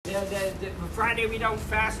Friday we don't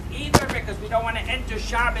fast either because we don't want to enter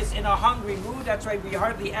Shabbos in a hungry mood. That's why we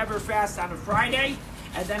hardly ever fast on a Friday.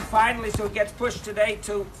 And then finally, so it gets pushed today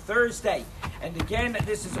to Thursday. And again,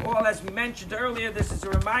 this is all, as we mentioned earlier, this is a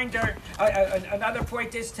reminder. Another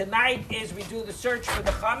point is tonight is we do the search for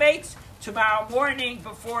the chametz. Tomorrow morning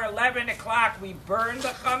before 11 o'clock, we burn the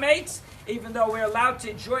chametz. Even though we're allowed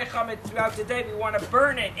to enjoy chametz throughout the day, we want to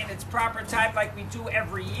burn it in its proper time like we do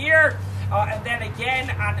every year. And then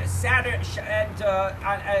again, on Saturday and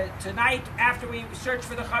tonight, after we search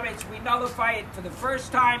for the chametz, we nullify it for the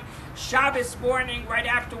first time. Shabbos morning, right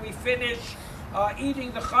after we finish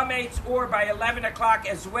eating the chametz, or by 11 o'clock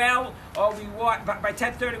as well. By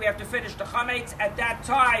 10:30 we have to finish the chametz. At that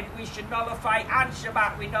time, we should nullify on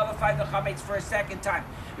Shabbat. We nullify the chametz for a second time.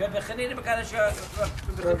 Keep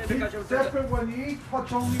separate when you eat.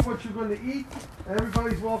 Touch only what you're going to eat. And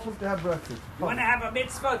everybody's welcome to have breakfast. You want to have a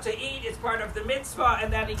mitzvah to eat. It's part of the mitzvah,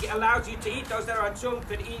 and then it allows you to eat. Those that are on Zoom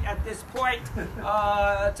could eat at this point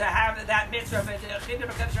to have that mitzvah.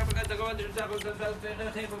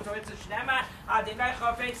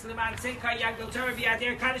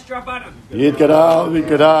 Yid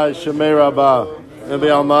Gadal, Shemei Rabbah, Nebi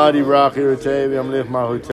Almighty, Rach Yirtei, Yamlich Mahut.